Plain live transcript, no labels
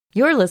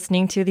You're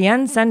listening to The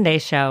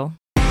Unsunday Show.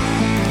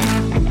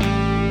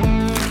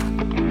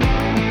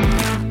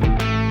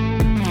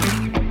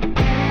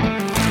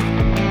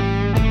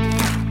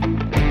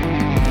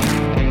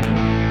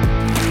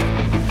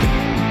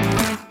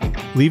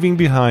 Leaving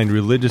behind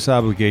religious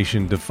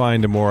obligation to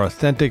find a more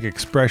authentic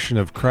expression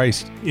of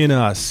Christ in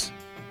us.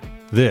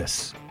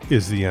 This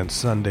is The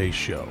Unsunday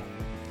Show.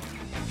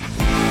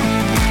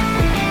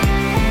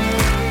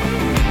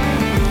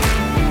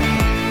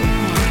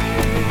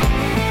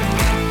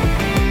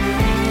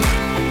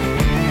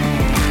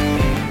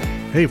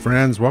 Hey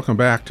friends, welcome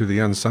back to The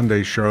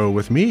Unsunday Show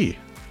with me,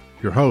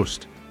 your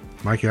host,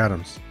 Mike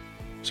Adams.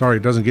 Sorry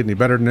it doesn't get any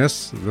better than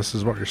this. This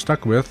is what you're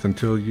stuck with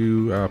until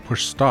you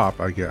push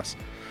stop, I guess.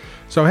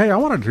 So hey, I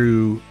wanted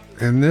to,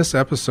 in this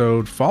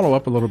episode, follow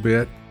up a little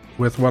bit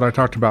with what I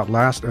talked about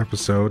last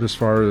episode as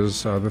far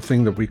as the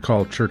thing that we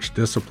call church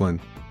discipline.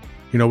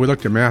 You know, we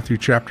looked at Matthew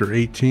chapter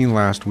 18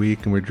 last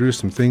week, and we drew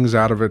some things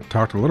out of it,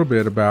 talked a little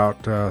bit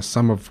about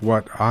some of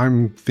what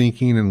I'm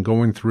thinking and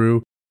going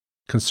through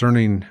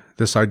concerning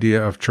this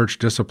idea of church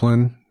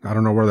discipline. I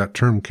don't know where that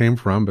term came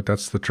from, but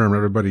that's the term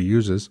everybody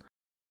uses.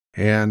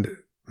 And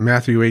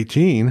Matthew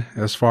 18,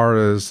 as far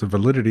as the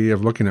validity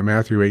of looking at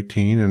Matthew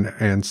 18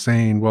 and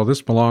saying, well,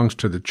 this belongs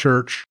to the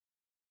church,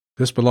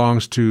 this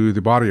belongs to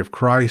the body of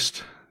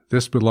Christ,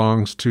 this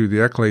belongs to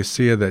the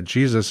ecclesia that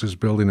Jesus is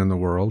building in the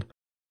world,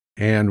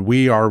 and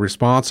we are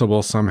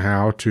responsible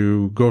somehow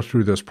to go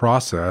through this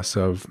process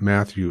of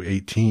Matthew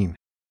 18.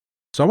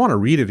 So I want to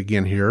read it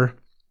again here.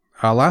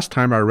 Last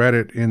time I read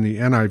it in the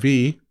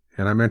NIV,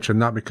 and I mentioned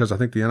not because I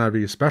think the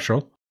NIV is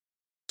special.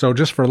 So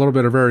just for a little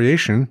bit of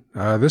variation,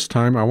 this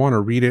time I want to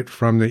read it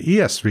from the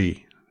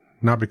ESV,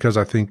 not because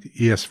I think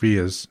ESV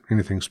is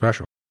anything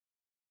special.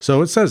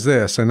 So it says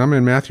this, and I'm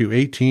in Matthew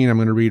 18, I'm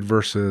going to read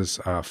verses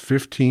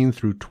 15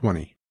 through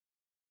 20.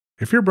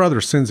 If your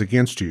brother sins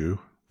against you,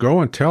 go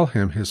and tell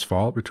him his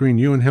fault between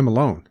you and him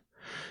alone.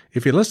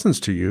 If he listens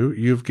to you,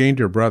 you've gained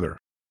your brother.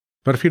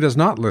 But if he does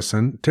not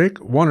listen, take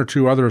one or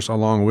two others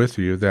along with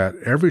you, that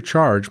every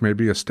charge may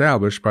be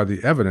established by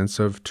the evidence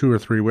of 2 or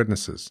 3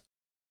 witnesses.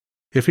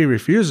 If he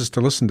refuses to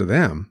listen to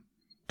them,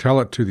 tell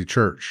it to the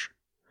church.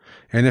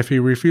 And if he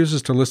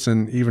refuses to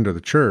listen even to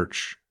the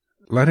church,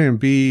 let him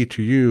be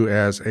to you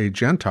as a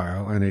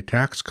Gentile and a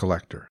tax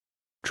collector.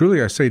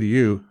 Truly I say to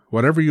you,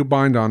 whatever you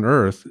bind on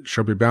earth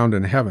shall be bound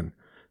in heaven,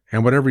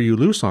 and whatever you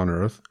loose on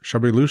earth shall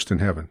be loosed in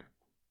heaven.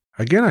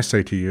 Again I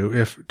say to you,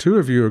 if 2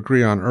 of you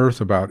agree on earth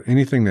about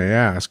anything they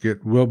ask,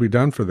 it will be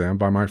done for them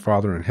by my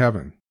Father in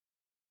heaven.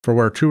 For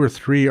where 2 or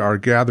 3 are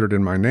gathered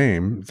in my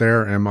name,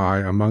 there am I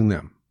among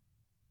them.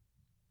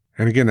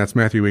 And again, that's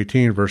Matthew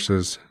 18,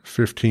 verses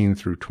 15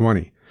 through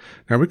 20.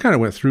 Now, we kind of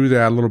went through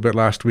that a little bit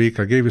last week.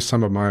 I gave you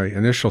some of my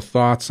initial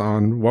thoughts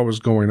on what was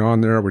going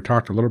on there. We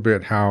talked a little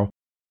bit how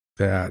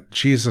that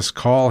Jesus'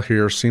 call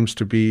here seems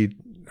to be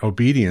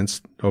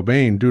obedience,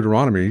 obeying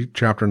Deuteronomy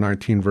chapter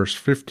 19, verse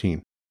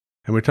 15.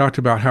 And we talked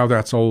about how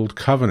that's old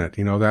covenant.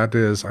 You know, that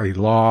is a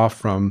law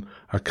from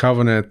a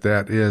covenant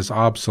that is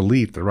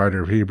obsolete, the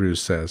writer of Hebrews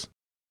says.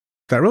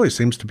 That really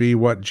seems to be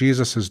what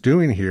Jesus is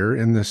doing here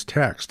in this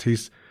text.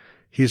 He's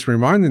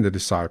reminding the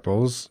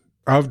disciples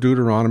of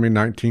Deuteronomy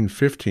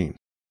 19:15.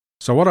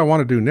 So what I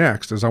want to do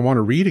next is I want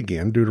to read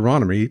again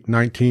Deuteronomy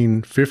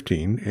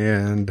 19:15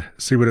 and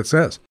see what it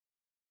says.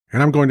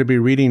 And I'm going to be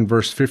reading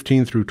verse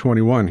 15 through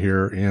 21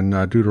 here in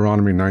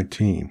Deuteronomy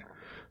 19,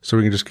 so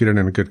we can just get it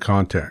in a good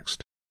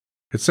context.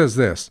 It says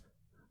this,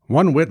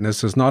 "One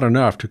witness is not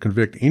enough to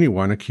convict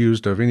anyone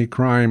accused of any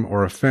crime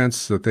or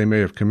offense that they may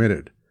have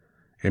committed.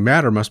 A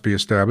matter must be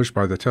established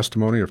by the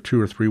testimony of 2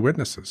 or 3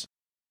 witnesses.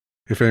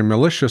 If a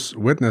malicious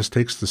witness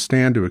takes the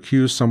stand to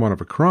accuse someone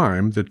of a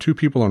crime, the 2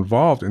 people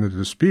involved in the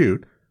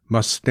dispute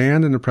must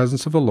stand in the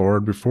presence of the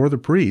Lord before the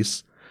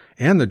priests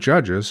and the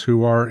judges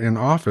who are in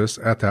office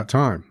at that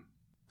time.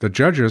 The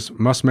judges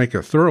must make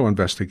a thorough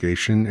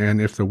investigation,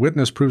 and if the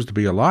witness proves to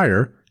be a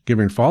liar,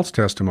 giving false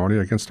testimony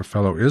against a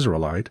fellow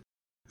Israelite,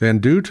 then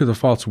do to the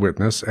false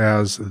witness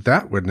as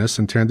that witness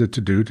intended to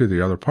do to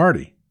the other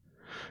party.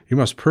 You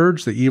must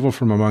purge the evil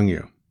from among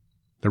you.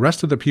 The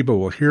rest of the people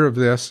will hear of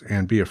this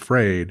and be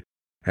afraid,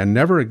 and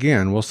never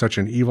again will such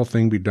an evil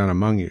thing be done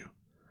among you.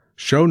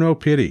 Show no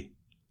pity.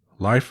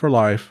 Life for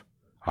life,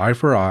 eye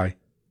for eye,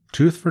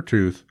 tooth for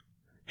tooth,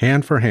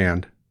 hand for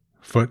hand,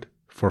 foot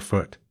for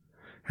foot."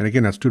 And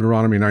again, that's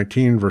Deuteronomy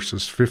 19,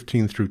 verses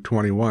 15 through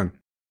 21.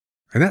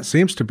 And that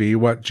seems to be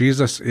what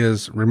Jesus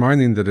is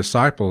reminding the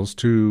disciples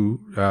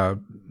to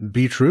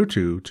be true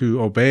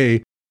to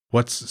obey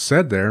what's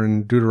said there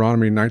in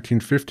Deuteronomy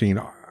 19:15.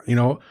 You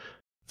know,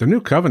 the new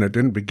covenant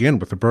didn't begin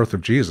with the birth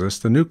of Jesus.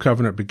 The new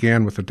covenant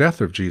began with the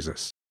death of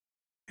Jesus.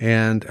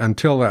 And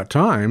until that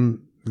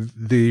time,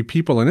 the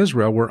people in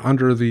Israel were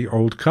under the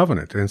old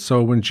covenant. And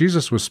so when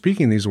Jesus was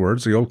speaking these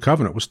words, the old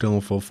covenant was still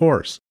in full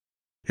force.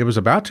 It was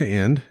about to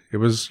end. It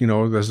was, you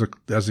know, as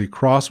the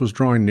cross was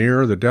drawing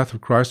near, the death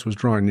of Christ was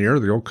drawing near,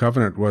 the old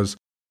covenant was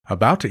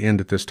about to end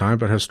at this time,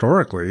 but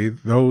historically,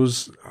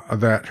 those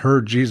that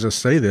heard Jesus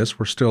say this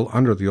were still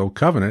under the old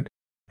covenant,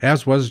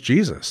 as was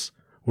Jesus.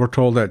 we're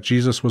told that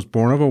Jesus was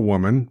born of a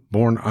woman,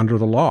 born under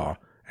the law.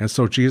 And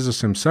so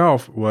Jesus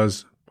himself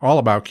was all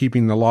about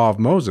keeping the law of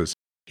Moses.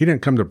 He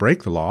didn't come to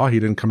break the law. He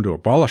didn't come to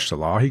abolish the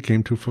law. He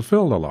came to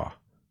fulfill the law.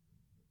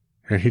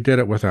 And he did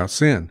it without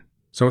sin.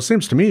 So it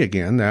seems to me,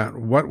 again, that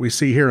what we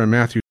see here in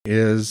Matthew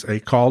is a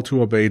call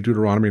to obey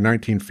Deuteronomy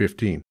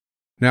 19:15.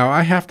 Now,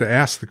 I have to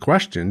ask the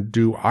question,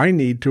 do I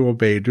need to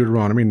obey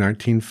Deuteronomy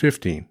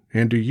 19:15?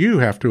 And do you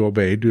have to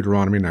obey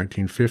Deuteronomy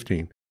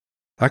 19:15?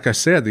 Like I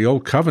said, the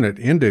Old Covenant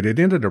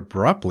ended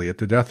abruptly at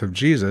the death of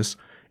Jesus,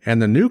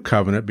 and the New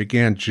Covenant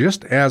began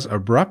just as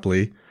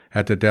abruptly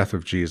at the death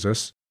of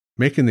Jesus,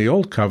 making the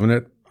Old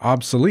Covenant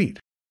obsolete.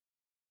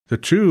 The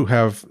two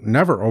have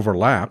never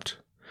overlapped,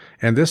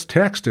 and this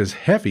text is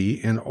heavy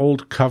in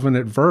Old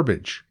Covenant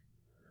verbiage.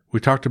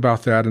 We talked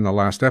about that in the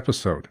last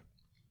episode.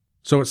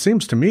 So it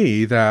seems to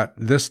me that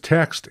this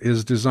text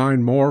is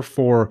designed more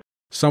for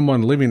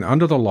someone living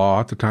under the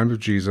law at the time of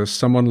Jesus,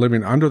 someone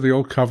living under the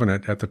Old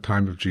Covenant at the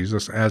time of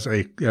Jesus, as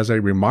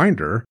a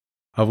reminder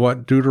of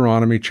what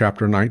Deuteronomy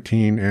chapter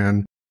 19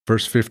 and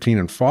verse 15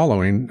 and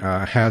following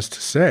has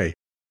to say.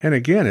 And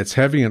again, it's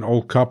heavy in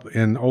Old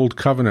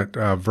Covenant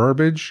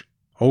verbiage,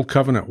 Old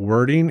Covenant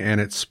wording,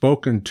 and it's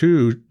spoken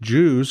to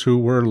Jews who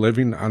were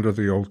living under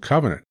the Old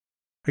Covenant.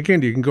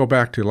 Again, you can go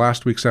back to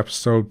last week's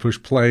episode,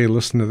 push play,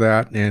 listen to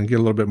that, and get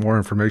a little bit more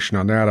information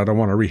on that. I don't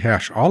want to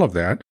rehash all of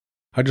that.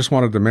 I just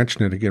wanted to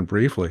mention it again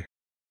briefly.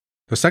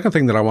 The second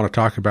thing that I want to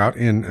talk about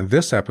in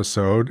this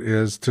episode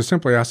is to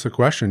simply ask the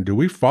question, do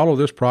we follow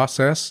this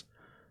process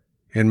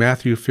in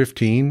Matthew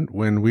 15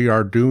 when we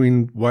are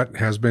doing what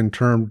has been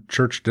termed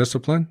church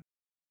discipline?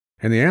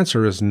 And the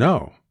answer is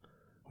no,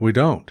 we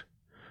don't.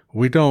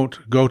 We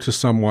don't go to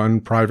someone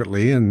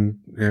privately, and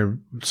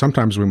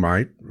sometimes we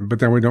might, but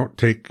then we don't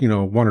take,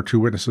 one or two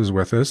witnesses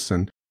with us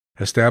and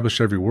establish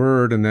every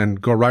word and then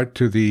go right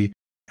to the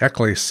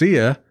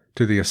ecclesia,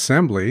 to the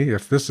assembly.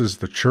 If this is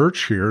the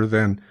church here,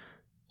 then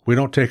we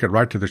don't take it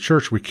right to the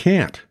church. We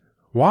can't.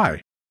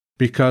 Why?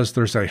 Because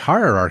there's a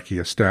hierarchy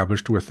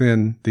established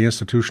within the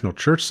institutional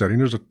church setting.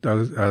 There's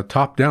a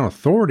top-down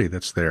authority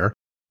that's there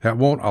that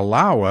won't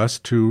allow us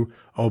to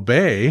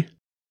obey.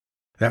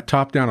 That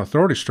top-down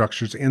authority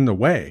structure's in the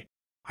way.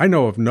 I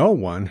know of no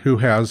one who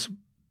has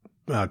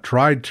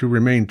tried to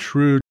remain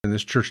true in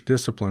this church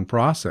discipline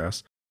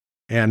process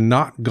and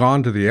not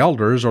gone to the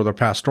elders or the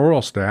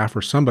pastoral staff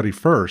or somebody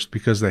first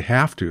because they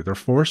have to. They're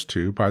forced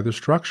to by the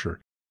structure.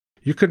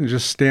 You couldn't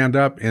just stand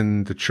up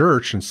in the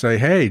church and say,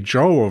 hey,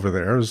 Joe over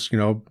there has,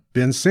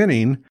 been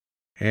sinning,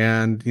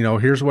 and,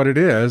 here's what it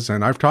is,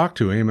 and I've talked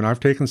to him, and I've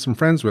taken some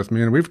friends with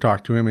me, and we've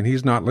talked to him, and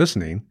he's not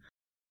listening.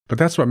 But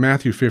that's what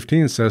Matthew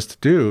 15 says to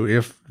do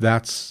if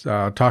that's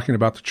talking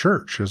about the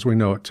church as we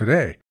know it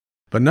today.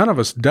 But none of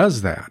us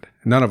does that.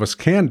 None of us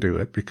can do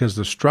it because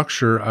the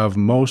structure of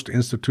most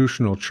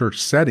institutional church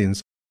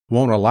settings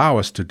won't allow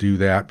us to do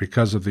that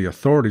because of the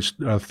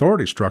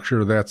authority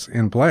structure that's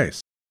in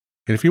place.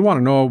 And if you want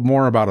to know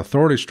more about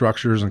authority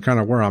structures and kind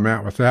of where I'm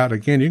at with that,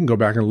 again, you can go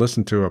back and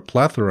listen to a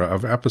plethora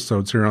of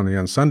episodes here on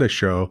the Sunday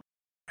Show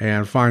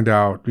and find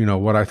out,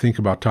 what I think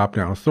about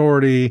top-down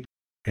authority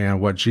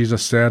and what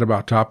Jesus said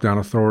about top-down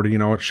authority.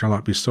 It shall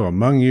not be so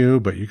among you,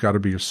 but you got to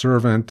be a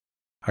servant.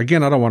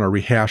 Again, I don't want to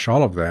rehash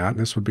all of that.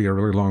 This would be a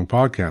really long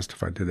podcast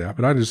if I did that.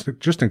 But I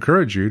just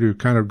encourage you to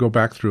kind of go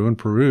back through and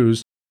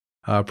peruse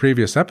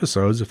previous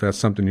episodes if that's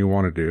something you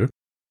want to do,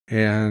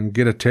 and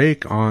get a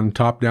take on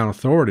top-down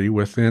authority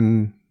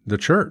within the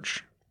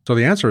church. So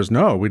the answer is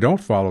no, we don't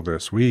follow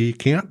this. We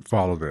can't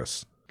follow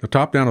this. The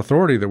top-down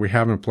authority that we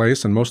have in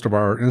place in most of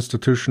our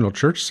institutional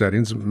church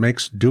settings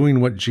makes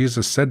doing what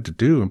Jesus said to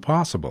do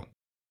impossible.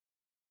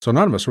 So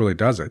none of us really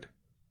does it.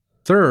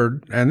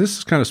 Third, and this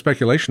is kind of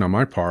speculation on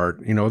my part,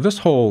 this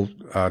whole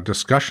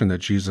discussion that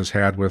Jesus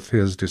had with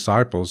his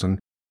disciples and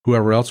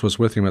whoever else was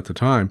with him at the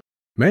time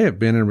may have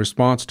been in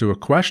response to a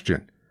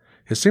question.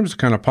 It seems to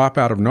kind of pop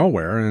out of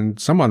nowhere, and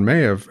someone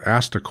may have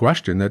asked a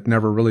question that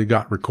never really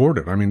got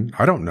recorded. I mean,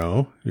 I don't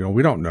know.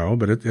 We don't know,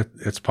 but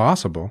it's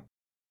possible.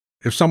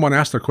 If someone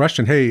asked the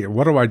question, hey,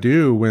 what do I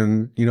do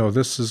when,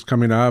 this is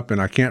coming up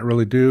and I can't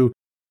really do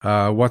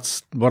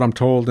what I'm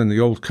told in the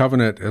Old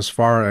Covenant as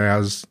far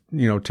as,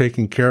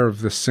 taking care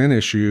of the sin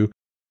issue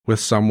with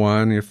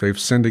someone, if they've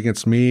sinned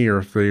against me or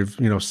if they've,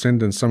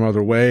 sinned in some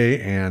other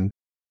way and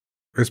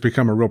it's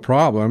become a real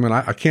problem and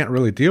I can't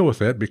really deal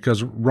with it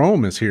because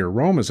Rome is here.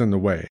 Rome is in the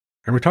way.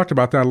 And we talked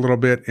about that a little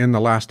bit in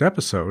the last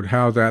episode,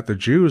 how that the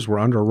Jews were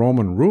under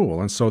Roman rule,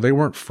 and so they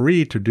weren't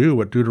free to do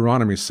what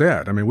Deuteronomy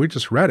said. I mean, we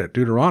just read it.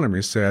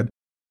 Deuteronomy said,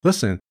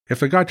 listen, if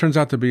the guy turns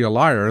out to be a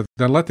liar,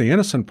 then let the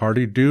innocent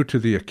party do to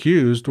the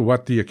accused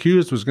what the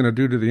accused was going to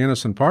do to the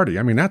innocent party.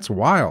 I mean, that's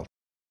wild.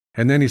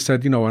 And then he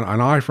said, an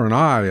eye for an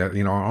eye,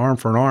 an arm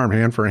for an arm,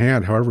 hand for a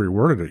hand, however he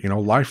worded it,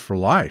 life for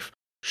life,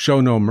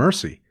 show no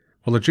mercy.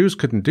 Well, the Jews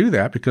couldn't do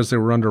that because they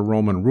were under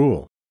Roman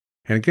rule.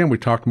 And again, we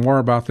talked more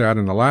about that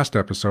in the last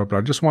episode, but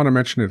I just want to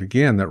mention it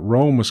again, that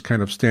Rome was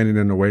kind of standing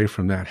in the way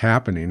from that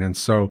happening. And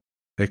so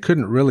they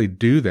couldn't really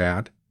do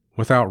that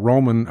without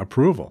Roman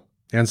approval.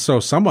 And so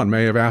someone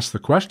may have asked the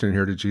question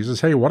here to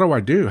Jesus, hey, what do I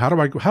do? How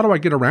do I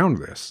get around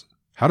this?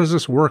 How does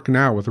this work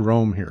now with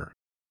Rome here?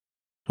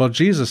 Well,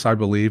 Jesus, I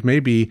believe, may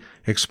be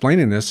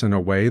explaining this in a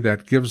way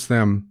that gives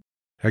them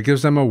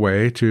a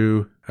way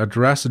to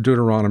address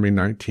Deuteronomy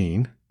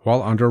 19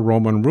 while under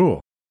Roman rule.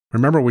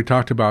 Remember, we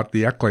talked about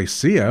the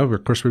ecclesia.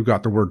 Of course, we've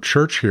got the word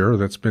church here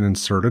that's been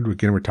inserted.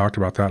 Again, we talked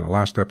about that in the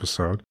last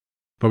episode.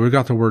 But we've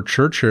got the word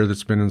church here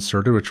that's been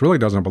inserted, which really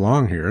doesn't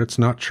belong here. It's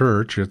not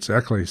church, it's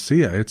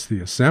ecclesia, it's the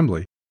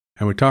assembly.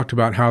 And we talked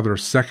about how there are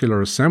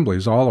secular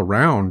assemblies all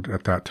around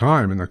at that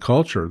time in the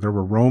culture. There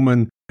were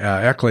Roman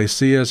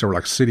ecclesias, there were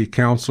like city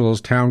councils,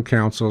 town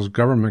councils,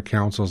 government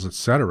councils,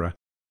 etc.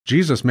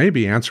 Jesus may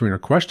be answering a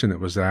question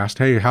that was asked,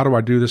 hey, how do I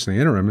do this in the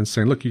interim? And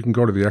saying, look, you can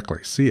go to the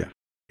ecclesia.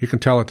 You can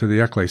tell it to the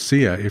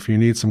ecclesia if you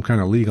need some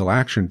kind of legal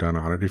action done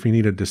on it, if you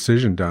need a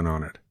decision done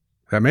on it.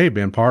 That may have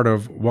been part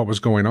of what was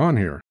going on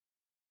here.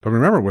 But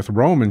remember, with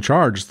Rome in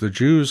charge, the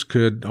Jews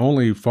could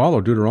only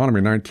follow Deuteronomy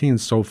 19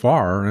 so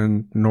far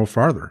and no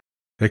farther.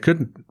 They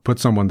couldn't put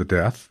someone to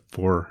death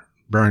for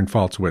bearing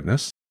false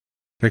witness.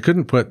 They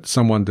couldn't put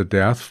someone to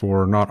death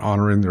for not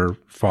honoring their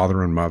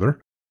father and mother.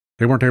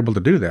 They weren't able to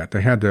do that.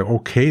 They had to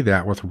okay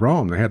that with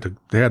Rome. They had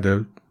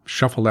to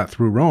shuffle that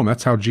through Rome.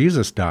 That's how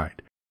Jesus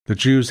died. The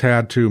Jews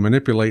had to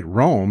manipulate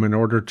Rome in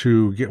order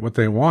to get what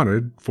they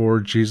wanted for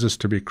Jesus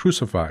to be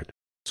crucified.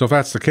 So if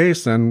that's the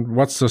case, then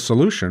what's the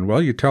solution?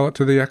 Well, you tell it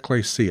to the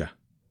ecclesia.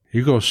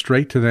 You go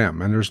straight to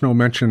them, and there's no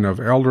mention of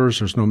elders,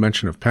 there's no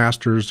mention of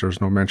pastors,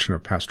 there's no mention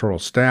of pastoral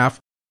staff,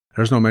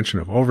 there's no mention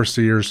of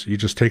overseers. You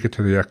just take it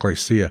to the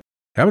ecclesia.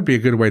 That would be a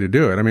good way to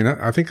do it. I mean,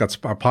 I think that's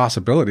a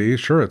possibility.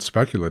 Sure, it's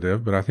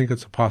speculative, but I think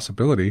it's a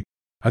possibility.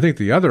 I think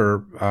the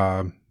other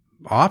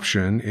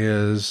option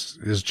is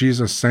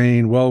Jesus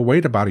saying, well,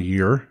 wait about a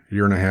year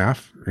and a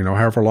half,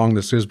 however long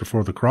this is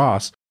before the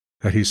cross,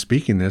 that he's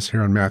speaking this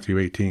here in Matthew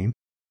 18.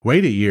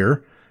 Wait a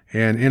year,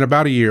 and in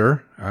about a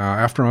year,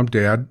 after I'm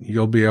dead,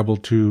 you'll be able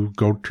to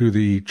go to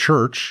the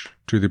church,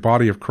 to the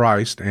body of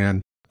Christ,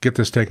 and get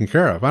this taken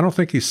care of. I don't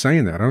think he's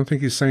saying that. I don't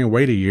think he's saying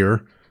wait a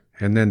year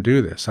and then do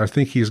this. I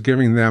think he's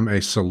giving them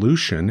a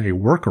solution, a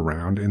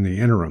workaround in the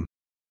interim.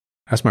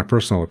 That's my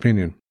personal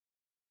opinion.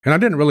 And I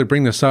didn't really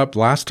bring this up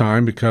last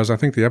time because I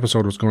think the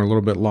episode was going a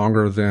little bit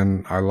longer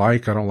than I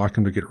like. I don't like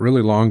them to get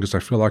really long because I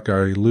feel like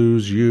I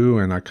lose you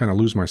and I kind of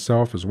lose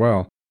myself as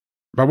well.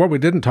 But what we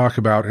didn't talk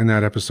about in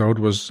that episode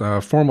was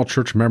formal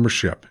church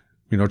membership,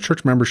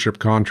 church membership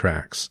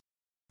contracts.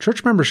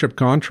 Church membership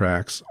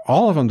contracts,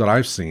 all of them that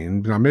I've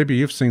seen, now maybe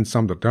you've seen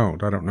some that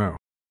don't, I don't know.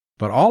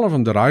 But all of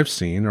them that I've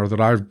seen or that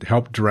I've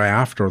helped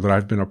draft or that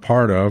I've been a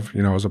part of,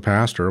 as a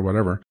pastor or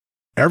whatever,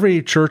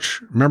 every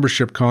church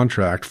membership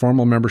contract,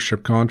 formal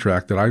membership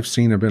contract that I've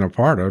seen and been a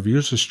part of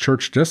uses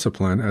church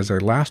discipline as a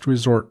last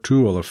resort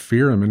tool of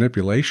fear and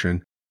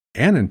manipulation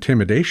and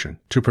intimidation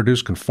to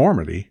produce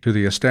conformity to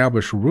the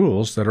established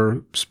rules that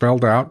are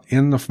spelled out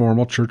in the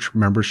formal church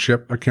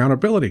membership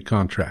accountability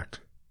contract.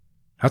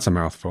 That's a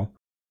mouthful.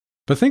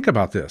 But think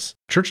about this.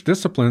 Church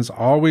discipline's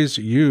always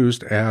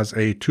used as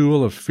a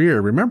tool of fear.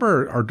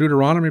 Remember our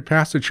Deuteronomy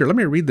passage here? Let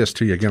me read this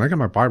to you again. I got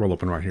my Bible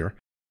open right here.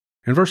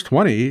 In verse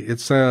 20, it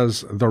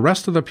says, "The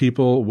rest of the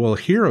people will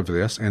hear of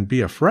this and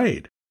be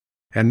afraid,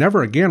 and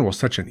never again will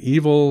such an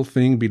evil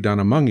thing be done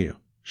among you.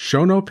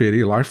 Show no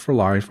pity, life for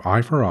life,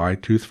 eye for eye,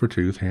 tooth for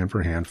tooth, hand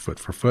for hand, foot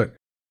for foot."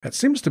 That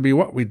seems to be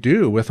what we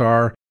do with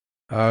our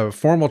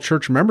formal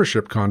church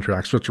membership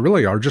contracts, which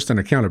really are just an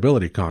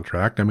accountability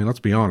contract. I mean, let's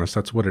be honest,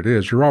 that's what it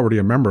is. You're already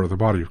a member of the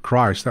body of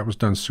Christ. That was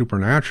done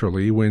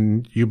supernaturally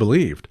when you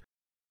believed.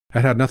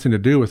 That had nothing to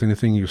do with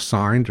anything you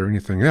signed or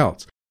anything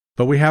else.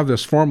 But we have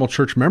this formal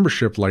church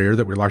membership layer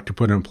that we like to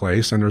put in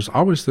place, and there's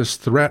always this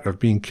threat of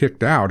being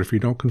kicked out if you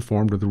don't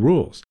conform to the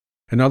rules.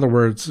 In other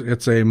words,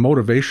 it's a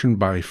motivation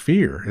by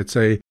fear. It's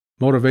a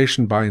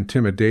motivation by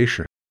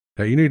intimidation,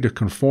 that you need to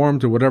conform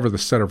to whatever the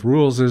set of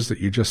rules is that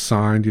you just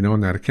signed,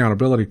 in that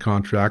accountability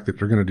contract,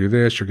 that you're going to do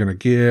this, you're going to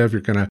give,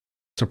 you're going to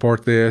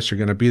support this, you're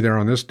going to be there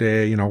on this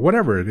day,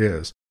 whatever it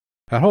is.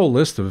 That whole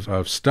list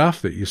of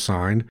stuff that you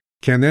signed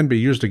can then be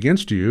used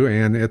against you,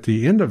 and at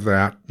the end of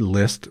that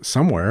list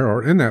somewhere,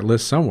 or in that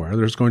list somewhere,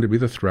 there's going to be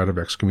the threat of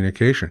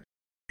excommunication.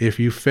 If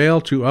you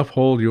fail to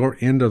uphold your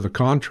end of the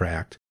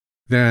contract,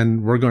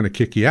 then we're going to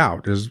kick you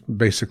out, is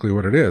basically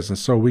what it is. And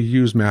so we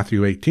use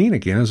Matthew 18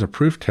 again as a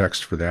proof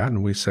text for that,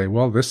 and we say,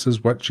 well, this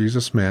is what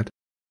Jesus meant,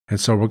 and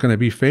so we're going to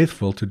be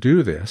faithful to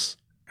do this.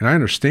 And I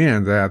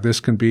understand that this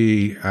can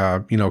be,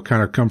 kind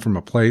of come from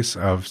a place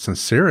of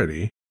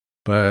sincerity,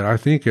 but I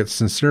think it's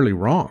sincerely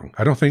wrong.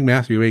 I don't think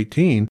Matthew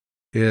 18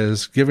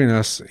 is giving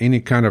us any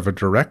kind of a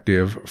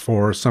directive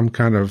for some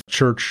kind of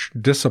church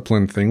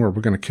discipline thing where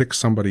we're going to kick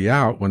somebody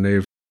out when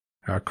they've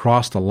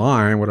crossed a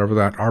line, whatever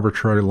that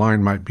arbitrary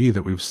line might be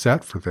that we've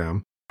set for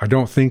them. I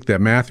don't think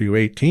that Matthew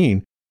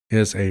 18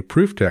 is a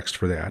proof text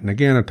for that. And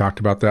again, I talked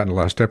about that in the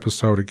last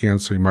episode again,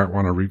 so you might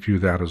want to review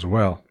that as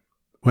well.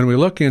 When we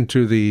look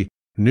into the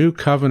New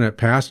Covenant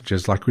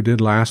passages like we did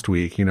last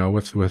week,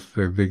 with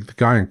the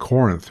guy in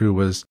Corinth who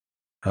was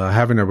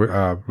having a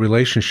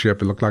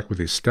relationship, it looked like, with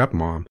his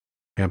stepmom,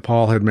 And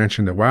Paul had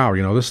mentioned that, wow,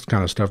 this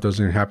kind of stuff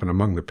doesn't even happen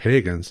among the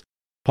pagans.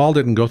 Paul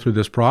didn't go through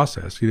this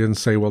process. He didn't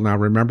say, well, now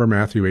remember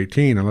Matthew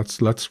 18, and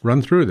let's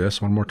run through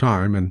this one more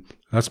time, and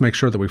let's make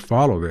sure that we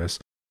follow this.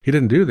 He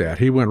didn't do that.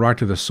 He went right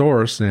to the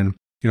source, and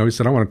he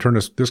said, I want to turn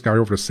this guy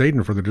over to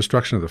Satan for the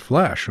destruction of the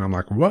flesh. And I'm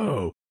like,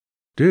 whoa,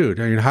 dude,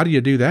 how do you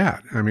do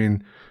that?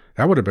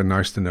 That would have been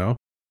nice to know.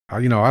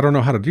 I don't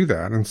know how to do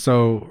that. And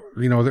so,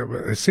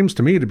 it seems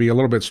to me to be a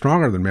little bit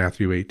stronger than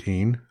Matthew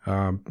 18.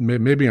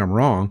 Maybe I'm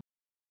wrong,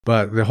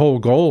 but the whole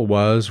goal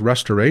was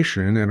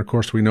restoration. And of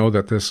course, we know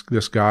that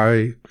this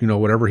guy,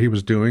 whatever he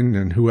was doing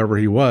and whoever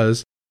he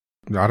was,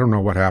 I don't know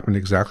what happened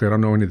exactly. I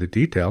don't know any of the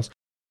details,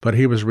 but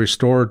he was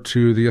restored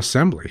to the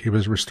assembly. He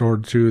was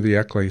restored to the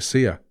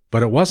ecclesia.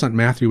 But it wasn't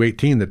Matthew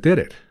 18 that did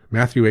it.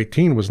 Matthew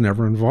 18 was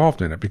never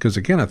involved in it because,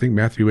 again, I think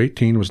Matthew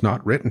 18 was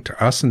not written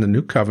to us in the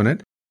New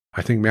Covenant.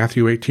 I think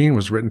Matthew 18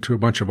 was written to a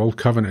bunch of Old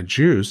Covenant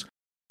Jews,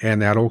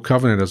 and that Old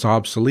Covenant is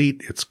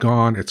obsolete. It's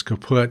gone. It's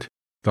kaput.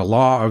 The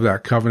law of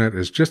that covenant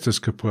is just as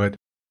kaput.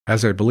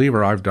 As a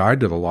believer, I've died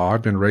to the law.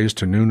 I've been raised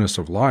to newness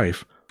of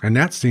life, and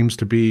that seems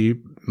to be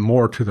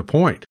more to the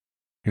point.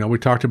 We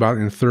talked about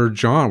in 3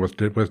 John with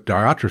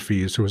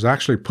Diotrephes, who was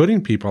actually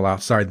putting people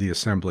outside the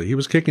assembly. He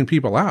was kicking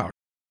people out.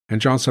 And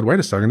John said, wait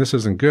a second, this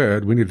isn't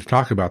good. We need to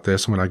talk about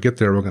this. And when I get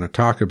there, we're going to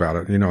talk about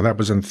it. That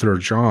was in 3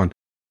 John.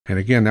 And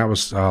again, that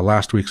was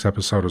last week's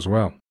episode as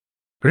well.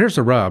 But here's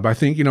the rub. I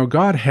think,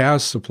 God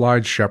has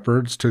supplied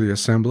shepherds to the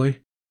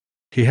assembly.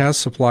 He has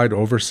supplied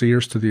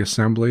overseers to the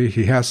assembly.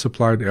 He has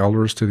supplied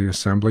elders to the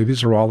assembly.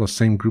 These are all the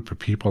same group of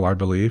people, I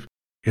believe,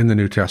 in the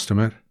New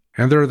Testament.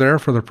 And they're there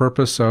for the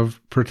purpose of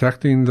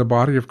protecting the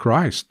body of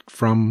Christ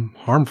from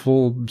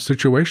harmful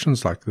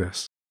situations like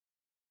this.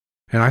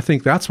 And I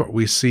think that's what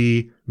we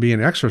see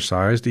being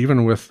exercised,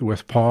 even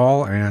with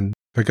Paul and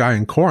the guy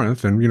in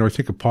Corinth. And, we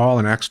think of Paul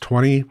in Acts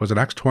 20. Was it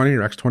Acts 20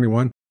 or Acts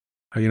 21?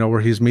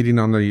 Where he's meeting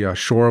on the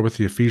shore with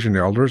the Ephesian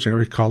elders.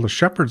 He called the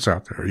shepherds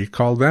out there. He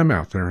called them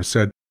out there and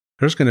said,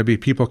 there's going to be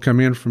people come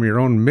in from your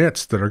own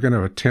midst that are going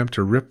to attempt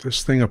to rip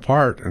this thing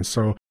apart. And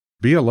so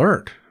be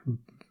alert.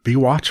 Be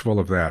watchful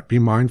of that. Be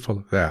mindful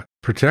of that.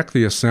 Protect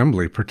the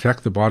assembly.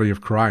 Protect the body of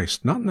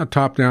Christ. Not in a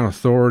top-down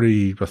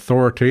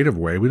authoritative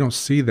way. We don't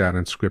see that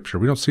in Scripture.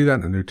 We don't see that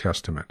in the New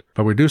Testament.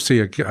 But we do see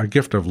a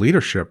gift of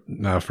leadership,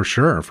 for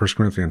sure, in 1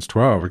 Corinthians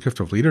 12, a gift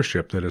of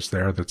leadership that is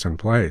there, that's in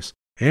place.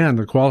 And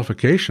the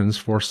qualifications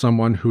for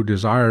someone who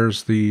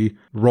desires the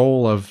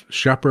role of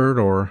shepherd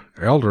or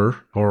elder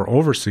or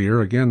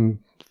overseer, again,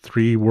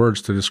 3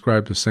 words to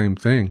describe the same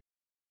thing.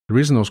 The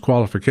reason those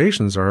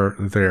qualifications are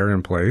there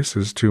in place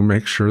is to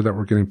make sure that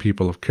we're getting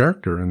people of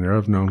character in there,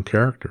 of known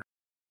character.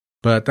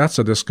 But that's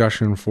a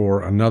discussion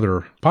for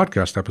another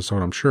podcast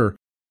episode, I'm sure.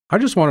 I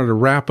just wanted to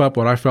wrap up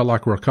what I felt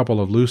like were a couple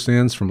of loose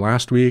ends from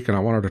last week, and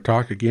I wanted to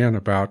talk again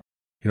about,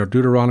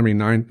 Deuteronomy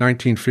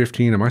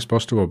 19:15. Am I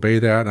supposed to obey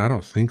that? I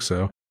don't think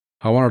so.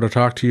 I wanted to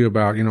talk to you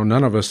about,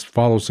 none of us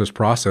follows this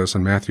process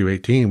in Matthew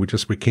 18. We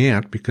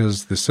can't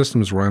because the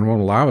systems we're in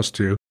won't allow us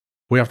to.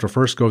 We have to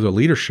first go to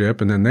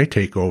leadership, and then they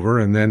take over,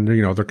 and then,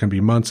 there can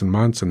be months and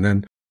months, and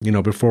then,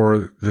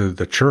 before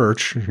the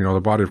church,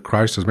 the body of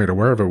Christ is made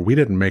aware of it. We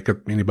didn't make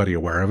anybody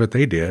aware of it.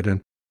 They did.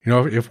 And,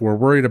 if we're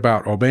worried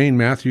about obeying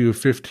Matthew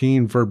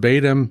 15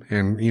 verbatim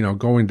and,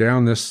 going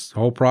down this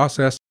whole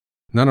process,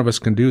 none of us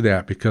can do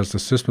that because the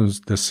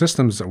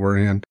systems that we're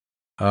in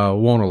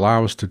won't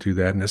allow us to do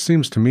that. And it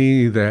seems to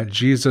me that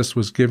Jesus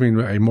was giving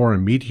a more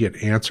immediate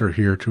answer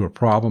here to a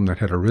problem that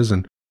had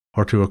arisen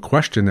or to a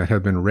question that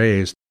had been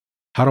raised.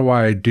 How do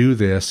I do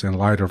this in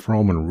light of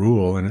Roman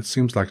rule? And it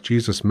seems like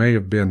Jesus may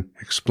have been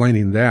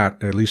explaining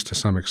that, at least to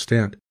some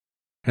extent.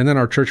 And then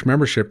our church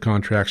membership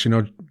contracts,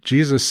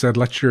 Jesus said,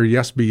 let your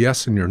yes be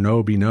yes and your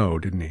no be no,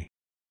 didn't he?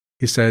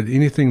 He said,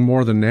 anything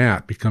more than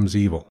that becomes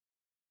evil.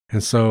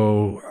 And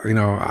so,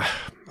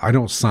 I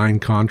don't sign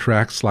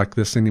contracts like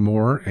this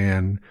anymore.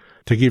 And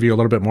to give you a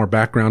little bit more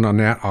background on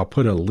that, I'll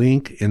put a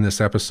link in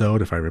this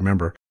episode, if I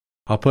remember.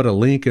 I'll put a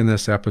link in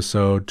this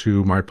episode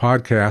to my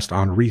podcast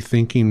on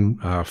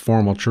rethinking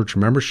formal church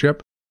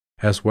membership,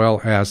 as well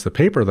as the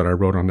paper that I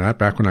wrote on that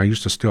back when I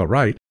used to still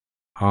write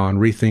on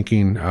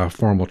rethinking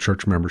formal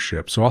church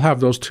membership. So I'll have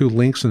those 2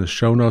 links in the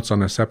show notes on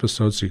this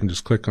episode, so you can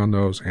just click on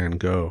those and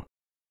go.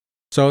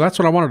 So that's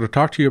what I wanted to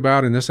talk to you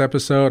about in this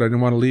episode. I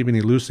didn't want to leave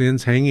any loose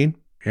ends hanging.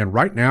 And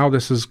right now,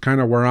 this is kind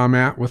of where I'm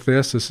at with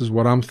this. This is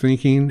what I'm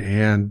thinking.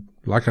 And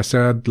like I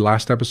said,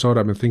 last episode,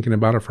 I've been thinking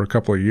about it for a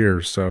couple of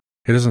years. So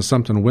it isn't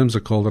something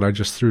whimsical that I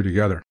just threw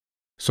together.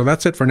 So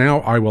that's it for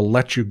now. I will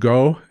let you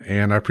go,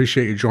 and I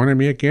appreciate you joining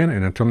me again.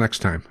 And until next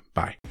time,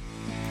 bye.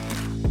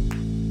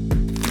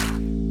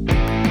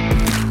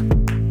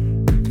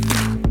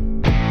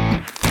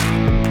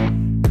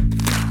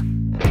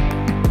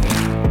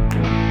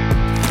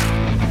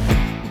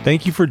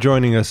 Thank you for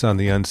joining us on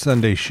the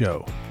UnSunday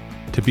Show.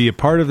 To be a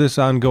part of this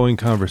ongoing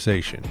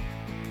conversation,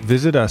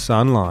 visit us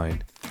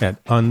online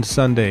at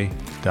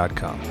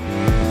unsunday.com.